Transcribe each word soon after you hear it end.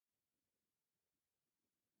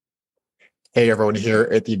Hey, everyone, here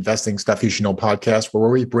at the Investing Stuff You Should Know podcast, where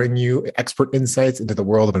we bring you expert insights into the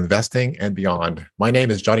world of investing and beyond. My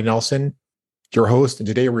name is Johnny Nelson, your host, and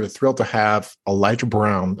today we're thrilled to have Elijah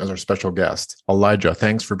Brown as our special guest. Elijah,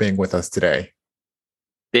 thanks for being with us today.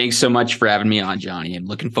 Thanks so much for having me on, Johnny. I'm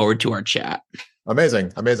looking forward to our chat.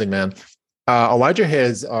 Amazing, man. Elijah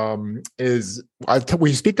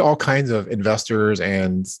we speak to all kinds of investors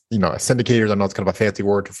and syndicators. I know it's kind of a fancy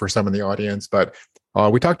word for some in the audience, but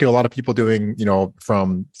we talk to a lot of people doing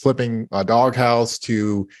from flipping a doghouse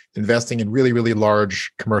to investing in really, really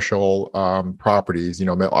large commercial properties.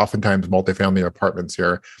 Oftentimes multifamily apartments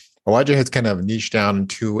here. Elijah has kind of niched down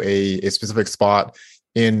into a specific spot.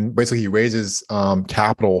 Basically, he raises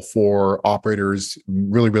capital for operators,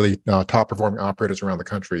 really, really top performing operators around the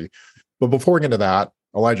country. But before we get into that,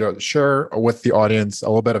 Elijah, share with the audience a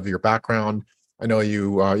little bit of your background. I know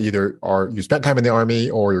you you spent time in the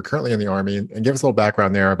Army or you're currently in the Army, and give us a little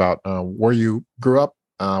background there about where you grew up,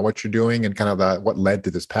 what you're doing, and kind of what led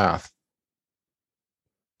to this path.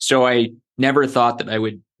 So I never thought that I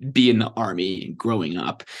would be in the Army growing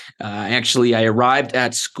up. I arrived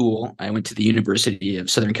at school. I went to the University of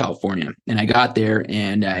Southern California, and I got there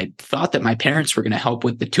and I thought that my parents were going to help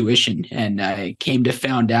with the tuition. And I came to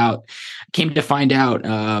find out,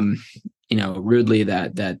 rudely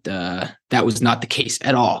that was not the case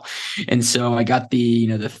at all. And so I got the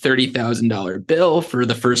 $30,000 bill for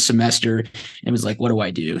the first semester and was like, what do I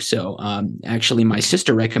do? So actually my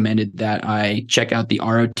sister recommended that I check out the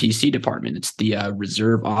ROTC department. It's the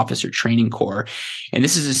Reserve Officer Training Corps. And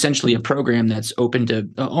this is essentially a program that's open to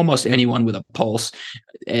almost anyone with a pulse,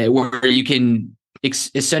 where you can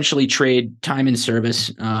essentially trade time and service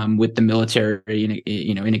with the military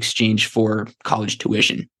in exchange for college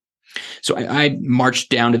tuition. So I marched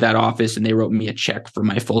down to that office and they wrote me a check for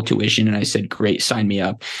my full tuition. And I said, great, sign me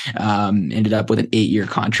up. Ended up with an 8-year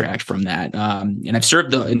contract from that. And I've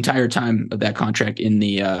served the entire time of that contract in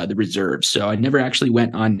the reserves. So I never actually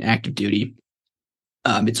went on active duty.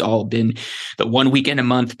 It's all been the 1 weekend a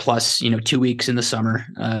month plus, 2 weeks in the summer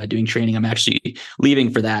doing training. I'm actually leaving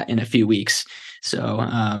for that in a few weeks. So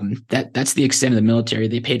that's the extent of the military.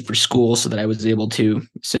 They paid for school so that I was able to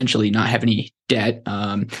essentially not have any debt,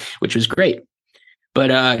 which was great.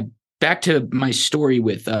 But back to my story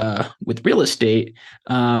with real estate.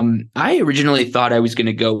 I originally thought I was going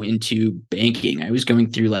to go into banking. I was going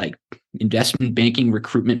through like investment banking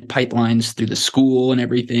recruitment pipelines through the school and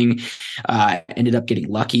everything. Ended up getting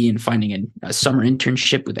lucky and finding a summer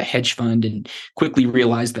internship with a hedge fund, and quickly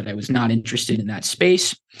realized that I was not interested in that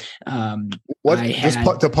space.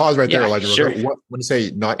 To pause right there, Elijah. Sure. When you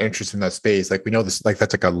say not interested in that space, like we know this, like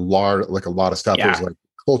that's like a lot of stuff. Yeah. There's like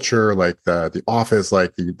culture, like the office,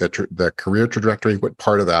 like the career trajectory. What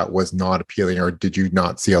part of that was not appealing, or did you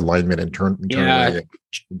not see alignment internally into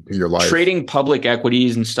your life? Trading public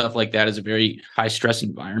equities and stuff like that is a very high stress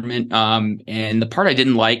environment. And the part I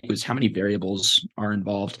didn't like was how many variables are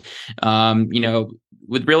involved.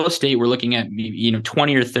 With real estate, we're looking at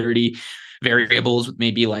 20 or 30 variables, with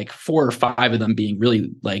maybe like 4 or 5 of them being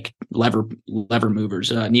really like lever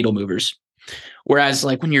movers, needle movers. Whereas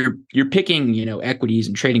like when you're picking, equities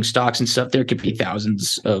and trading stocks and stuff, there could be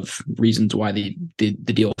thousands of reasons why the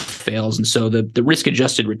deal fails. And so the risk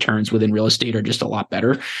adjusted returns within real estate are just a lot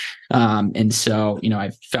better. And so,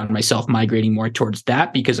 I've found myself migrating more towards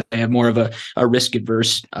that because I have more of a risk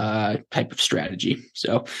adverse type of strategy.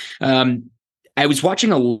 So, I was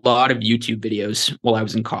watching a lot of YouTube videos while I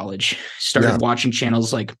was in college. Started watching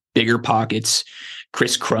channels like Bigger Pockets,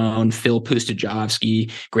 Chris Crone, Phil Pustajovsky,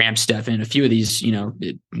 Graham Stephan, a few of these,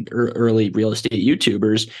 early real estate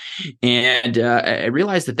YouTubers. And I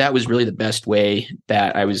realized that was really the best way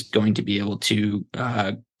that I was going to be able to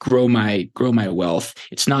grow my wealth.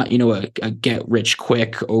 It's not, a get rich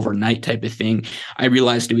quick overnight type of thing. I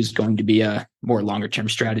realized it was going to be a more longer term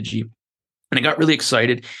strategy. And I got really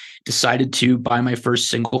excited, decided to buy my first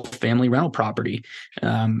single family rental property.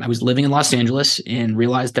 I was living in Los Angeles and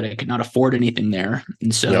realized that I could not afford anything there.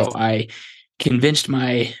 And so I convinced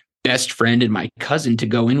my best friend and my cousin to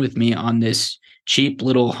go in with me on this cheap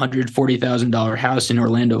little $140,000 house in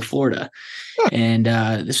Orlando, Florida. And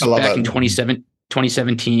this was back in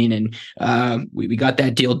 2017. And we got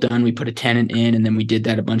that deal done. We put a tenant in, and then we did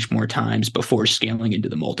that a bunch more times before scaling into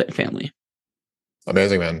the multifamily.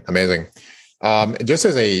 Amazing, man. Amazing.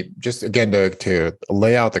 Just again to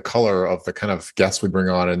lay out the color of the kind of guests we bring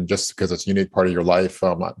on, and just because it's a unique part of your life,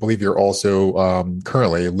 I believe you're also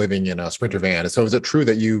currently living in a Sprinter van. So is it true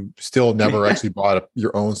that you still never actually bought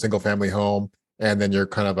your own single family home, and then you're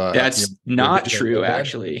kind of that's not true,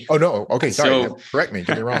 actually. Oh no, okay, sorry. Correct me.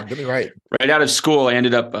 Get me wrong. Get me right. Right out of school, I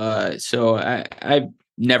ended up. So I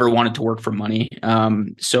never wanted to work for money.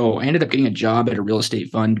 So I ended up getting a job at a real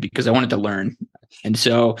estate fund because I wanted to learn. And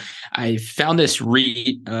so I found this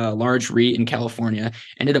REIT, large REIT in California,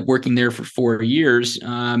 ended up working there for 4 years.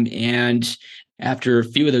 And after a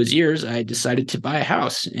few of those years, I decided to buy a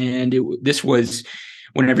house. And this was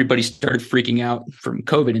when everybody started freaking out from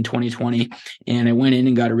COVID in 2020. And I went in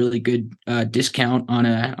and got a really good discount on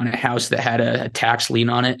a house that had a tax lien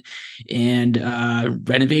on it, and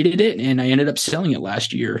renovated it. And I ended up selling it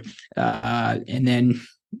last year. And then,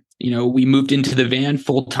 we moved into the van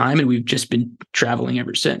full time, and we've just been traveling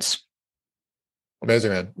ever since.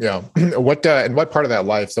 Amazing, man. Yeah. What and what part of that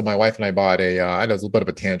life? So my wife and I bought I know it's a little bit of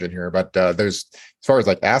a tangent here, but there's, as far as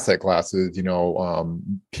like asset classes,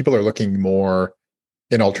 people are looking more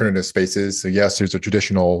in alternative spaces. So yes, there's a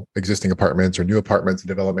traditional existing apartments or new apartments in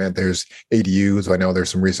development. There's ADUs. I know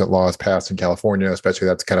there's some recent laws passed in California, especially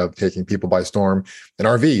that's kind of taking people by storm. And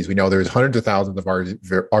RVs, we know there's hundreds of thousands of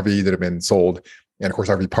RVs that have been sold. And of course,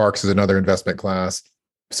 RV parks is another investment class.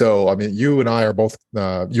 So, I mean, you and I are both,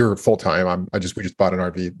 you're full-time. We just bought an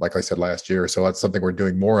RV, like I said, last year. So that's something we're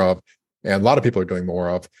doing more of. And a lot of people are doing more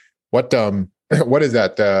of. What is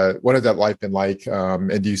that? What has that life been like?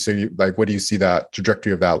 And do you see, like, what do you see that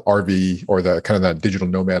trajectory of that RV or the kind of that digital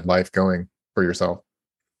nomad life going for yourself?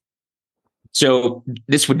 So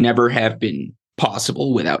this would never have been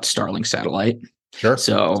possible without Starlink satellite. Sure.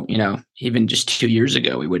 So, even just 2 years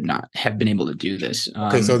ago, we would not have been able to do this.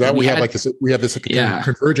 Okay. So that we have this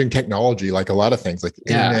converging technology, like a lot of things like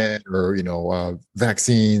the internet or,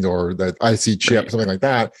 vaccines or the IC chip, something like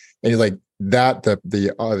that. And you're like, that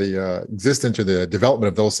the existence or the development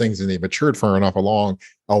of those things, and they matured far enough along,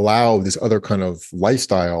 allow this other kind of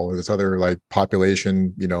lifestyle or this other like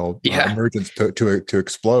population, emergence to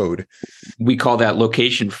explode. We call that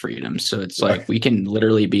location freedom. So it's like we can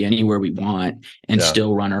literally be anywhere we want and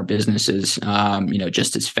still run our businesses,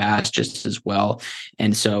 just as fast, just as well.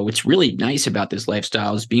 And so what's really nice about this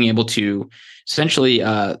lifestyle is being able to essentially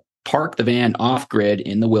park the van off grid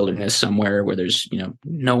in the wilderness somewhere where there's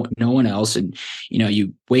no one else, and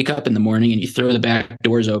you wake up in the morning and you throw the back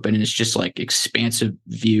doors open and it's just like expansive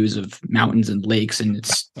views of mountains and lakes, and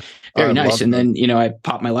it's very nice. And then I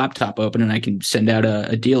pop my laptop open and I can send out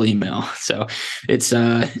a deal email. So it's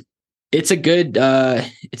a good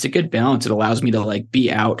balance. It allows me to like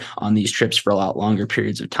be out on these trips for a lot longer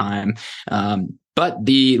periods of time. But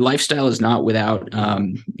the lifestyle is not without,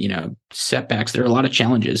 setbacks. There are a lot of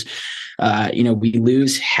challenges. We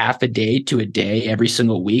lose half a day to a day every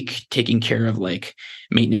single week taking care of like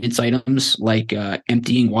maintenance items, like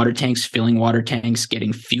emptying water tanks, filling water tanks,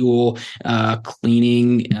 getting fuel,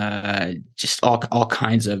 cleaning, just all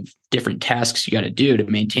kinds of different tasks you got to do to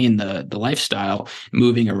maintain the lifestyle,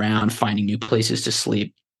 moving around, finding new places to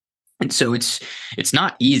sleep. And so it's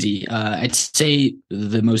not easy. I'd say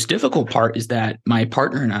the most difficult part is that my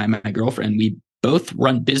partner and I, my girlfriend, we both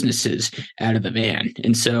run businesses out of the van.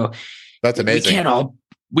 And so that's amazing.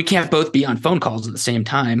 We can't both be on phone calls at the same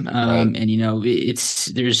time. Right. And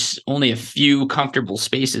there's only a few comfortable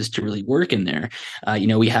spaces to really work in there.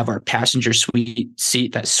 We have our passenger suite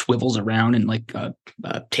seat that swivels around and like a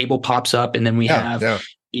table pops up. And then we have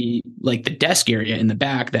the desk area in the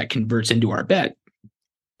back that converts into our bed.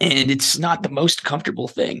 And it's not the most comfortable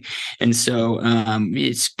thing. And so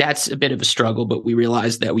that's a bit of a struggle, but we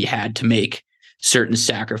realized that we had to make certain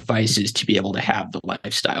sacrifices to be able to have the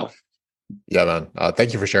lifestyle. Yeah, man.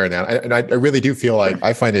 Thank you for sharing that. And I really do feel like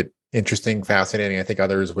I find it interesting, fascinating. I think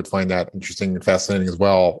others would find that interesting and fascinating as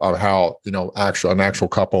well, of how, an actual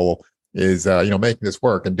couple is, making this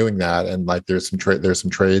work and doing that. And like, there's some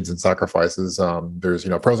trades and sacrifices. There's,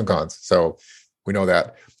 pros and cons. So we know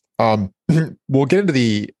that. We'll get into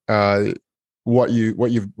the what you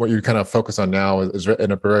kind of focus on now is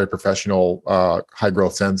in a very professional, high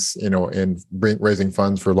growth sense, in raising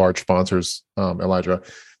funds for large sponsors, Elijah.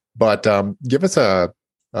 But give us the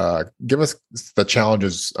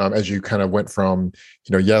challenges as you kind of went from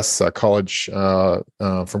college,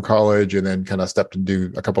 from college, and then kind of stepped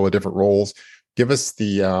into a couple of different roles. Give us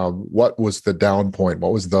what was the down point?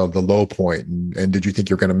 What was the low point? And did you think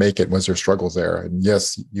you're going to make it? Was there struggles there? And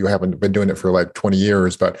yes, you haven't been doing it for like 20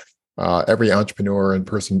 years, but every entrepreneur and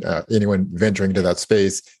person, anyone venturing into that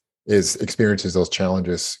space experiences those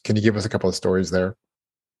challenges. Can you give us a couple of stories there?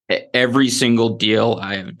 Every single deal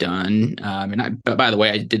I have done, but by the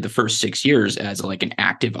way, I did the first 6 years as like an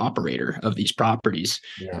active operator of these properties,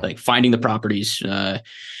 like finding the properties,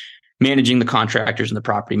 managing the contractors and the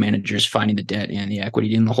property managers, finding the debt and the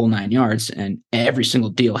equity in the whole 9 yards. And every single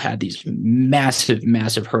deal had these massive,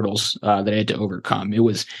 massive hurdles that I had to overcome. It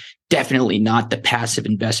was definitely not the passive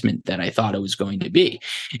investment that I thought it was going to be.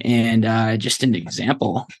 And just an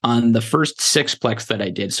example, on the first sixplex that I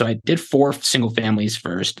did, so I did 4 single families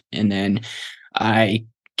first, and then I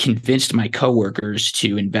convinced my coworkers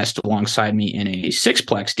to invest alongside me in a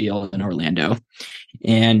sixplex deal in Orlando.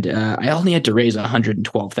 And I only had to raise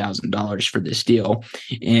 $112,000 for this deal.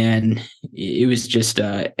 And it was just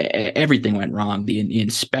everything went wrong. The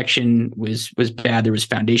inspection was bad. There was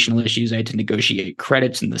foundational issues. I had to negotiate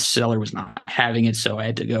credits and the seller was not having it. So I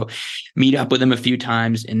had to go meet up with him a few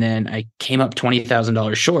times. And then I came up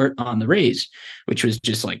 $20,000 short on the raise, which was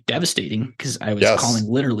just like devastating because I was calling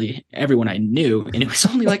literally everyone I knew. And it was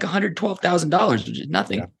only like $112,000, which is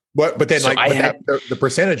nothing. Yeah. But then, so the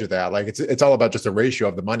percentage of that, like it's all about just a ratio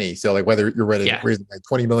of the money. So like whether you're ready to raise like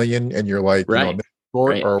 20 million and you're like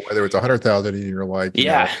short, or whether it's 100,000 and you're like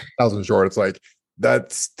 1,000 short, it's like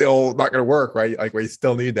that's still not going to work, right? Like we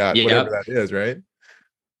still need that, whatever that is, right?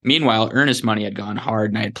 Meanwhile, earnest money had gone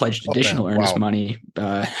hard, and I had pledged additional earnest money.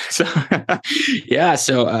 So what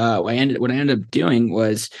I ended up doing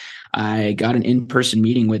was I got an in-person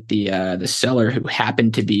meeting with the seller, who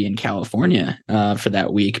happened to be in California for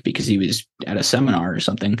that week because he was at a seminar or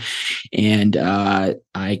something, and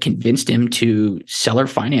I convinced him to seller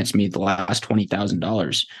finance me the last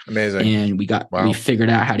 $20,000. Amazing. And we figured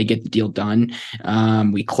out how to get the deal done.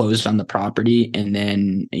 We closed on the property, and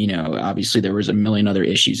then obviously there was a million other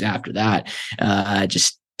issues after that.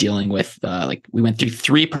 Just dealing with we went through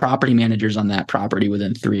 3 property managers on that property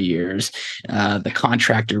within 3 years. The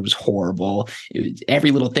contractor was horrible. Every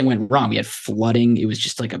little thing went wrong. We had flooding. It was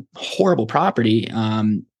just like a horrible property.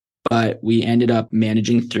 But we ended up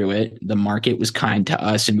managing through it. The market was kind to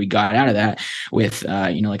us, and we got out of that with,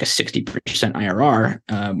 like a 60%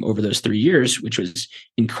 IRR over those 3 years, which was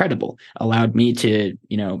incredible. Allowed me to,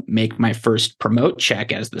 make my first promote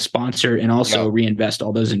check as the sponsor, and also reinvest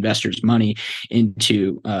all those investors' money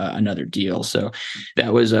into another deal. So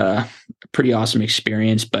that was a pretty awesome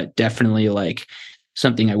experience, but definitely like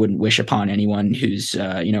something I wouldn't wish upon anyone who's,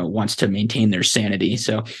 wants to maintain their sanity.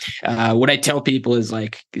 So what I tell people is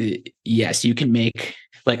like, yes, you can make,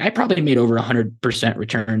 I probably made over 100%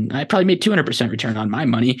 return. I probably made 200% return on my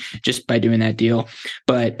money just by doing that deal.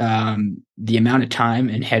 But the amount of time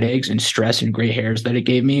and headaches and stress and gray hairs that it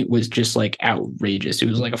gave me was just like outrageous. It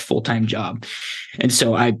was like a full-time job. And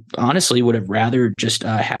so I honestly would have rather just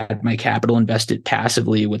had my capital invested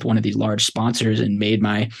passively with one of these large sponsors and made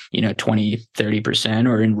my, 20, 30%,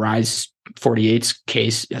 or in Rise 48's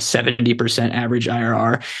case, a 70% average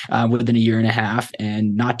IRR within a year and a half,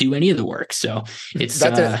 and not do any of the work. So it's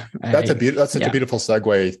such a beautiful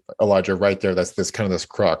segue, Elijah, right there. That's this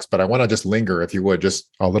crux. But I want to just linger, if you would, just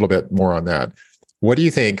a little bit more on that. What do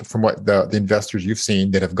you think, from what the investors you've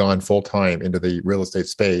seen that have gone full time into the real estate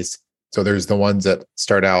space? So there's the ones that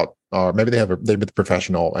start out, or maybe they've been the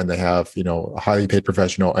professional and they have, a highly paid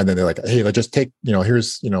professional, and then they're like, hey, let's just take,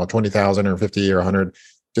 here's 20,000 or 50 or 100.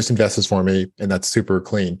 Just invest this for me, and that's super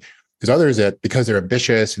clean. There's others that, because they're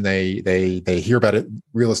ambitious and they hear about it,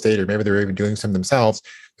 real estate, or maybe they're even doing some themselves,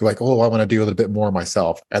 they're like, oh, I want to do a little bit more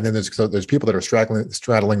myself. And then there's people that are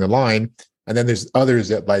straddling the line, and then there's others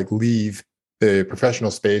that leave the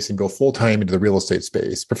professional space and go full time into the real estate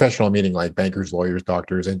space. Professional meaning like bankers, lawyers,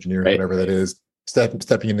 doctors, engineers, whatever that is,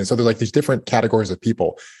 stepping in. And so there's these different categories of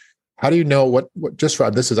people. How do you know what just for,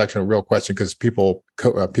 this is actually a real question, because people,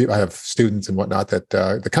 I have students and whatnot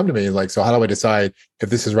that come to me like, so how do I decide if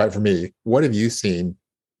this is right for me? What have you seen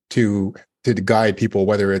to guide people,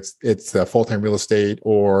 whether it's full-time real estate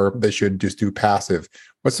or they should just do passive?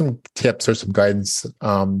 What's some tips or some guidance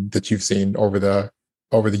that you've seen over the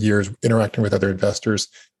years interacting with other investors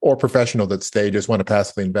or professionals that just want to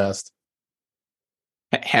passively invest?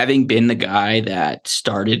 Having been the guy that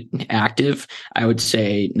started active, I would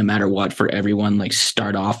say no matter what, for everyone,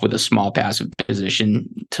 start off with a small passive position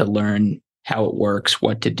to learn how it works,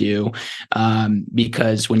 what to do.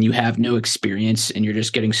 Because when you have no experience and you're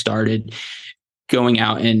just getting started, going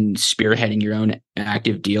out and spearheading your own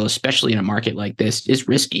active deal, especially in a market like this, is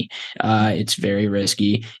risky. It's very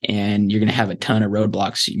risky, and you're going to have a ton of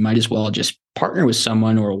roadblocks. You might as well just partner with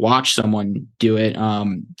someone or watch someone do it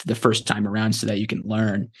the first time around so that you can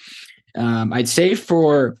learn. I'd say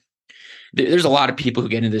there's a lot of people who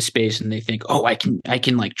get into this space and they think, oh, I can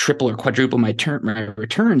triple or quadruple my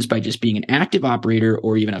returns by just being an active operator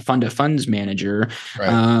or even a fund of funds manager.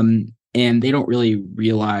 Right. and they don't really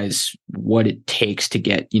realize what it takes to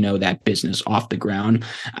get, that business off the ground.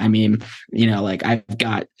 I mean, like I've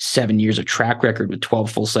got 7 years of track record with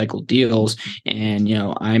 12 full cycle deals, and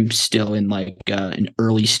I'm still in like an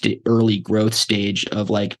early growth stage of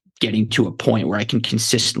like getting to a point where I can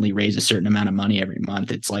consistently raise a certain amount of money every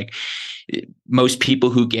month. It's like most people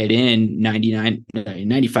who get in,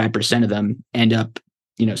 95% of them end up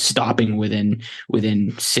stopping within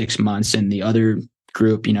 6 months, and the other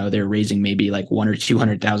group, they're raising maybe like $100,000 or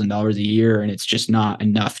 $200,000 a year, and it's just not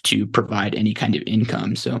enough to provide any kind of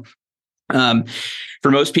income. So for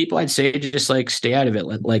most people, I'd say just like stay out of it.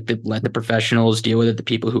 Let the professionals deal with it, the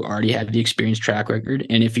people who already have the experience track record.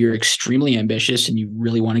 And if you're extremely ambitious and you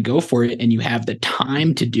really want to go for it and you have the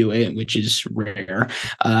time to do it, which is rare,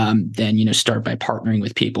 then start by partnering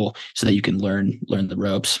with people so that you can learn the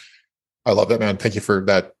ropes. I love that, man. Thank you for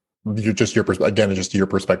that. Just your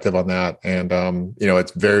perspective on that, and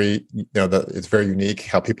it's very it's very unique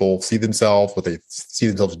how people see themselves, what they see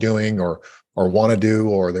themselves doing, or want to do,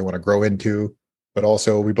 or they want to grow into. But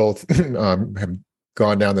also, we both have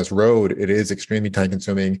gone down this road. It is extremely time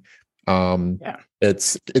consuming.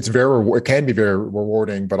 It's it can be very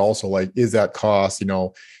rewarding, but also like, is that cost?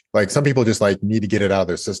 Like some people just like need to get it out of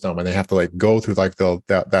their system, and they have to like go through like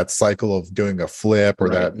that cycle of doing a flip or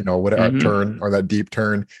that whatever turn or that deep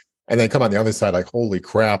turn, and then come on the other side like, holy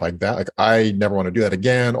crap, like that, like I never want to do that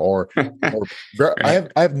again. Or right.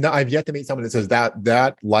 I've yet to meet someone that says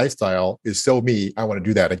that lifestyle is so me, I want to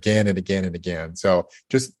do that again and again and again. So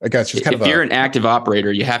just, I guess, just kind if you're an active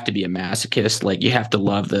operator, you have to be a masochist. Like you have to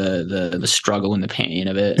love the struggle and the pain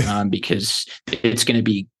of it, because it's going to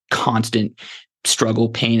be constant struggle,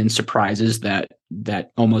 pain, and surprises that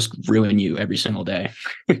almost ruin you every single day.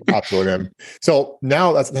 Absolutely. So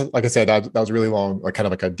now that's, like I said, that was really long, like kind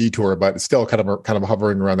of like a detour, but it's still kind of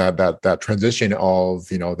hovering around that transition of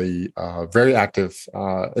the very active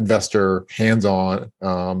investor, hands-on.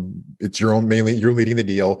 It's your own, mainly you're leading the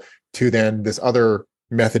deal, to then this other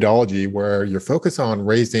methodology where you're focused on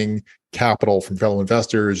raising capital from fellow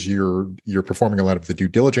investors. You're performing a lot of the due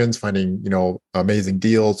diligence, finding amazing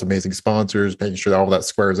deals, amazing sponsors, making sure that all that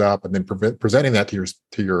squares up, and then presenting that to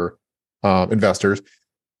your investors.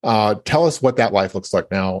 Tell us what that life looks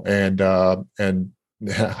like now, and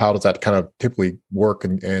how does that kind of typically work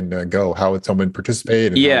and go? How would someone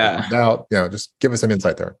participate? And just give us some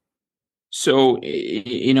insight there. So,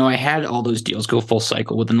 I had all those deals go full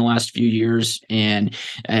cycle within the last few years, and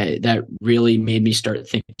that really made me start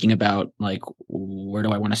thinking about like, where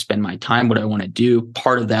do I want to spend my time? What do I want to do?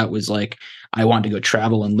 Part of that was like, I wanted to go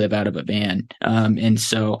travel and live out of a van. And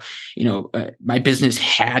so, my business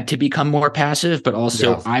had to become more passive, but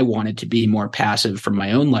also I wanted to be more passive for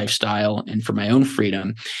my own lifestyle and for my own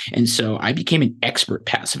freedom. And so I became an expert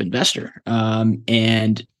passive investor.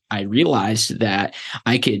 And I realized that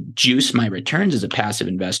I could juice my returns as a passive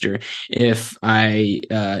investor if I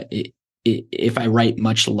write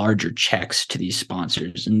much larger checks to these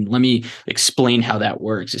sponsors. And let me explain how that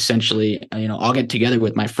works. Essentially, I'll get together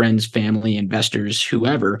with my friends, family, investors,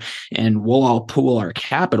 whoever, and we'll all pool our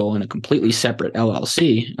capital in a completely separate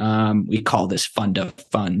LLC. We call this fund of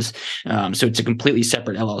funds. So it's a completely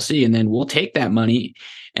separate LLC. And then we'll take that money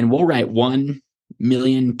and we'll write $1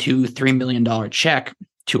 million to $3 million check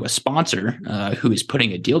to a sponsor who is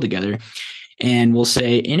putting a deal together. And we'll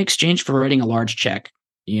say, in exchange for writing a large check,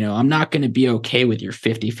 I'm not going to be okay with your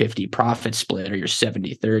 50-50 profit split or your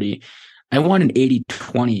 70-30. I want an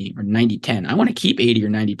 80-20 or 90-10. I want to keep 80 or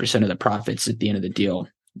 90% of the profits at the end of the deal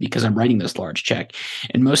because I'm writing this large check.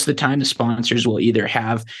 And most of the time, the sponsors will either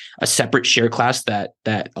have a separate share class that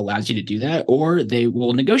allows you to do that, or they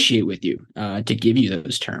will negotiate with you to give you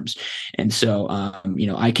those terms. And so,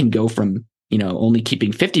 I can go from only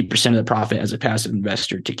keeping 50% of the profit as a passive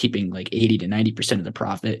investor to keeping like 80 to 90% of the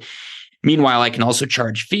profit. Meanwhile, I can also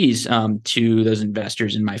charge fees to those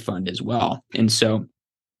investors in my fund as well. And so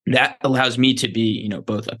that allows me to be,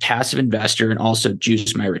 both a passive investor and also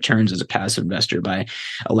juice my returns as a passive investor by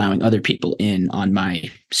allowing other people in on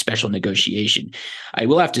my special negotiation. I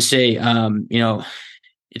will have to say,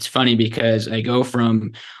 it's funny because I go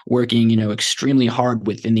from working, extremely hard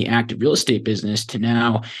within the active real estate business to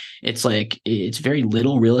now it's like, it's very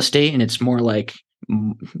little real estate and it's more like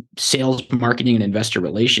sales, marketing, and investor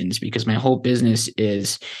relations, because my whole business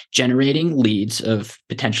is generating leads of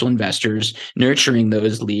potential investors, nurturing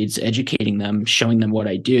those leads, educating them, showing them what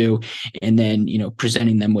I do, and then,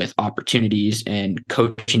 presenting them with opportunities and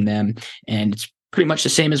coaching them. And it's pretty much the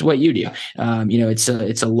same as what you do.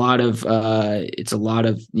 It's a lot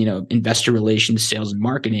of investor relations, sales, and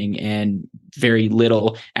marketing, and very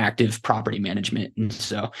little active property management. And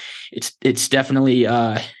so it's definitely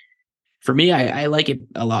For me, I like it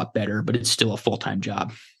a lot better, but it's still a full-time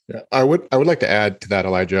job. Yeah, I would like to add to that,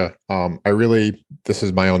 Elijah. I really, this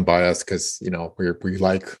is my own bias because we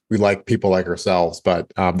like people like ourselves,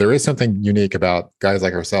 but there is something unique about guys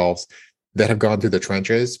like ourselves that have gone through the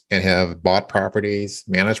trenches and have bought properties,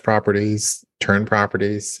 managed properties, turned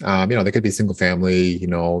properties. They could be single family,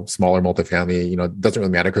 smaller multifamily. It doesn't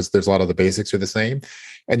really matter because there's a lot of the basics are the same,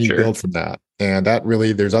 and you Sure. build from that. And that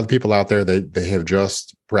really, there's other people out there they have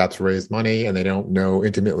just perhaps raised money and they don't know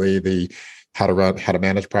intimately the how to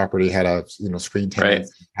manage property, how to screen Right.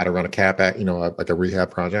 tenants, how to run a capex, like a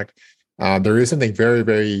rehab project. There is something very,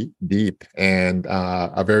 very deep and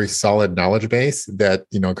a very solid knowledge base that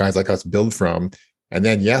guys like us build from. And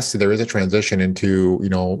then yes, there is a transition into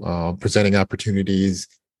presenting opportunities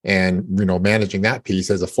and managing that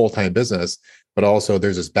piece as a full-time business. But also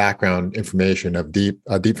there's this background information of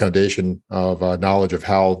a deep foundation of knowledge of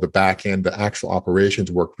how the back end, the actual operations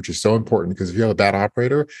work, which is so important because if you have a bad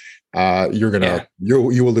operator, Yeah.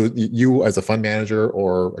 you will lose, you as a fund manager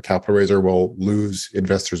or a capital raiser will lose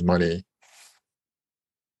investors' money.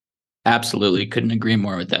 Absolutely. Couldn't agree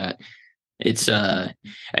more with that. It's I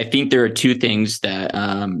think there are two things that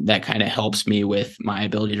that kind of helps me with my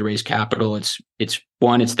ability to raise capital. It's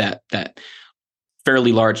one, it's that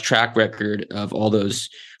fairly large track record of all those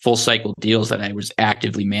full cycle deals that I was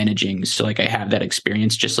actively managing. So like I have that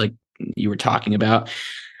experience just like you were talking about.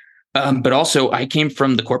 But also I came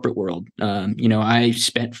from the corporate world. I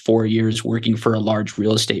spent 4 years working for a large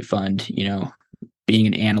real estate fund, being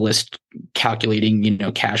an analyst, calculating,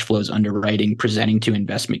 cash flows, underwriting, presenting to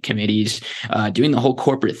investment committees, doing the whole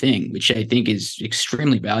corporate thing, which I think is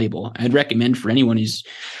extremely valuable. I'd recommend for anyone who's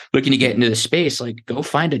looking to get into the space, like go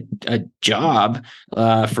find a job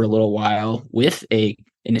for a little while with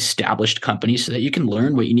an established company so that you can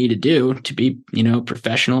learn what you need to do to be,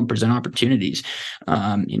 professional and present opportunities.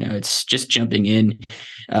 It's just jumping in,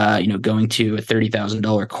 going to a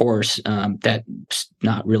 $30,000 course. That's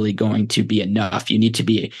not really going to be enough. You need to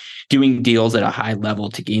be doing deals at a high level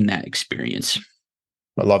to gain that experience.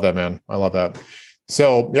 I love that, man. I love that.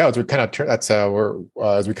 So yeah, as we kind of turn, that's we're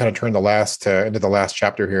as we kind of turn the last into the last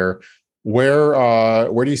chapter here, where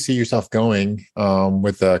do you see yourself going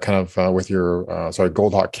with the kind of with your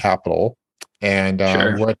Goldhawk Capital, and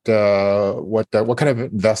Sure. what kind of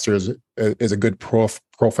investors is a good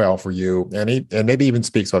profile for you, and maybe even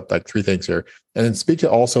speaks about like three things here, and then speak to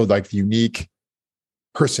also like the unique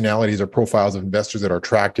personalities or profiles of investors that are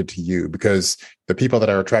attracted to you, because the people that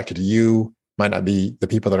are attracted to you might not be the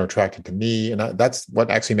people that are attracted to me. And that's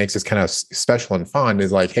what actually makes this kind of special and fun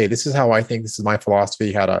is like, hey, this is how I think, this is my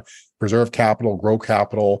philosophy, how to preserve capital, grow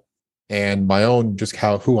capital, and my own, just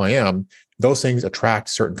who I am. Those things attract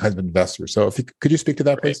certain kinds of investors. So could you speak to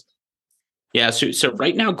that, Right. please? Yeah, so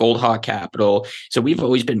right now, Goldhawk Capital. So we've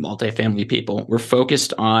always been multifamily people. We're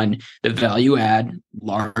focused on the value add,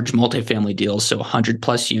 large multifamily deals, so 100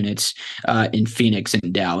 plus units in Phoenix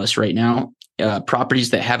and Dallas right now.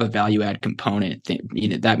 Properties that have a value add component.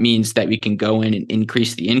 That means that we can go in and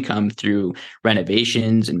increase the income through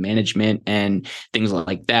renovations and management and things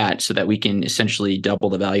like that, so that we can essentially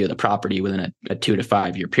double the value of the property within a 2 to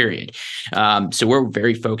 5 year period. So we're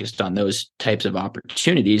very focused on those types of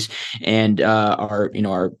opportunities, and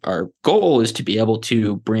our goal is to be able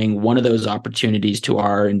to bring one of those opportunities to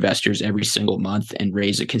our investors every single month and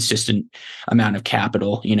raise a consistent amount of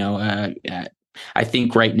capital. I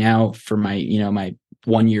think right now for my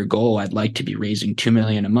 1 year goal, I'd like to be raising 2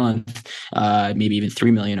 million a month, maybe even 3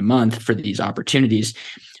 million a month for these opportunities.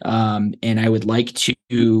 And I would like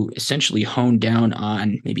to essentially hone down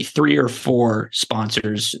on maybe 3 or 4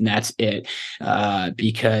 sponsors, and that's it.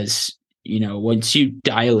 Because once you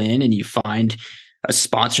dial in and you find a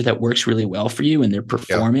sponsor that works really well for you and they're Yeah.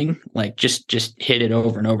 performing, like just hit it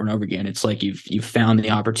over and over and over again. It's like you've found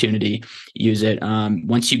the opportunity, use it.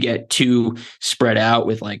 Once you get too spread out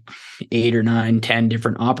with like 8 or 9, 10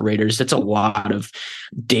 different operators, that's a lot of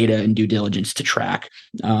data and due diligence to track.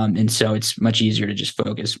 And so it's much easier to just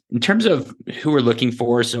focus in terms of who we're looking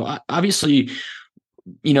for. So obviously,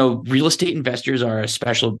 real estate investors are a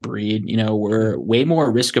special breed. We're way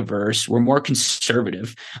more risk averse. We're more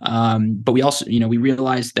conservative. But we also, we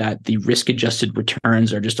realize that the risk adjusted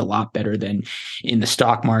returns are just a lot better than in the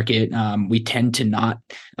stock market. We tend to not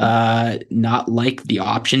like the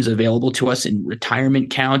options available to us in retirement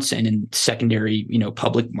counts and in secondary,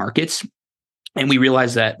 public markets. And we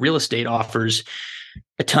realize that real estate offers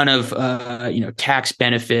a ton of tax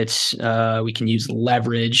benefits. We can use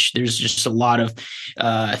leverage. There's just a lot of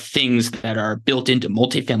things that are built into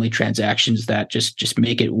multifamily transactions that just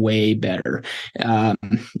make it way better.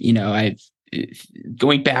 I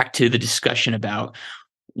Going back to the discussion about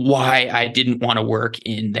why I didn't want to work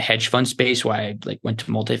in the hedge fund space, why I like went to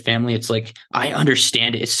multifamily. It's like, I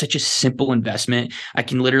understand it. It's such a simple investment. I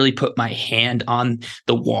can literally put my hand on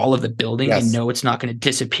the wall of the building and Yes. know it's not going to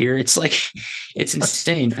disappear. It's like, it's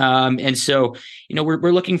insane. And so,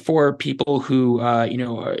 we're looking for people who,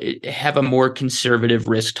 have a more conservative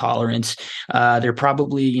risk tolerance. They're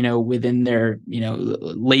probably, within their,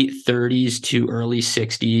 late 30s to early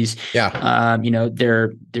 60s. Yeah.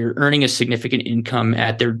 They're earning a significant income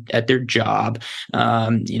at their job,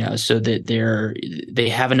 so that they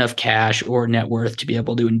have enough cash or net worth to be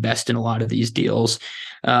able to invest in a lot of these deals.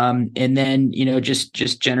 And then,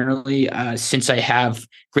 just generally, since I have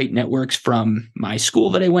great networks from my school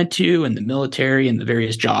that I went to and the military and the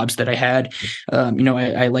various jobs that I had,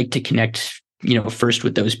 I like to connect, first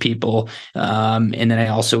with those people. And then I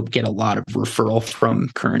also get a lot of referral from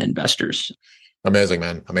current investors. Amazing,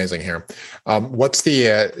 man. Amazing here. What's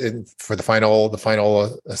for the final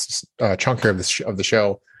chunk here of the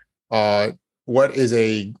show? What is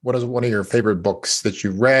one of your favorite books that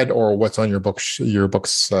you've read, or what's on your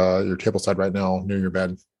table side right now near your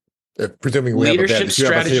bed? Presuming we Leadership have a bed,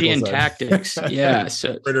 strategy and tactics. Yeah.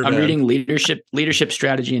 So I'm reading leadership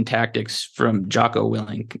strategy and tactics from Jocko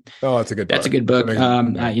Willing. Oh, that's a good book. That's a good book.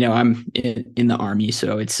 I'm in the Army,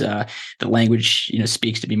 so it's the language,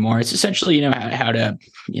 speaks to me more. It's essentially, how to,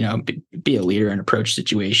 be a leader and approach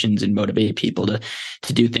situations and motivate people to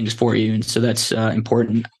do things for you. And so that's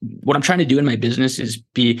important. What I'm trying to do in my business is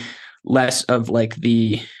be less of like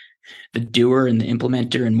the doer and the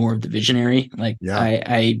implementer and more of the visionary. Like, Yeah.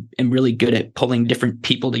 I am really good at pulling different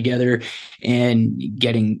people together and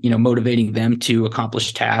getting, motivating them to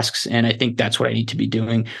accomplish tasks. And I think that's what I need to be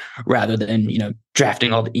doing rather than,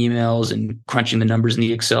 drafting all the emails and crunching the numbers in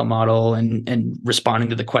the Excel model and responding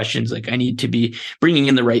to the questions. Like, I need to be bringing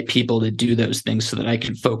in the right people to do those things so that I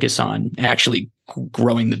can focus on actually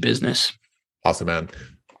growing the business. Awesome, man.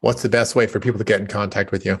 What's the best way for people to get in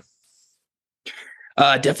contact with you?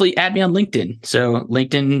 Definitely add me on LinkedIn. So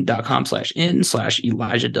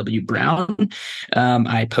linkedin.com/in/Elijah W. Brown.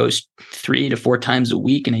 I post 3 to 4 times a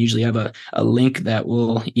week, and I usually have a link that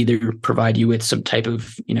will either provide you with some type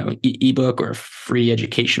of, ebook or free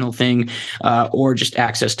educational thing, or just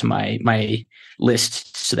access to my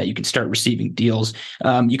list so that you can start receiving deals.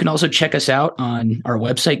 You can also check us out on our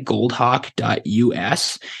website,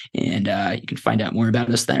 goldhawk.us, and you can find out more about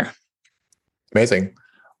us there. Amazing.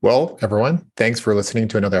 Well, everyone, thanks for listening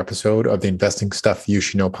to another episode of the Investing Stuff You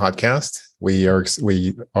Should Know podcast. We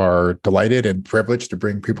are delighted and privileged to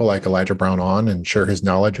bring people like Elijah Brown on and share his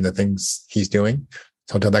knowledge and the things he's doing.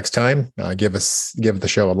 So until next time, give the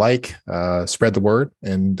show a like, spread the word,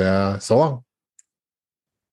 and so long.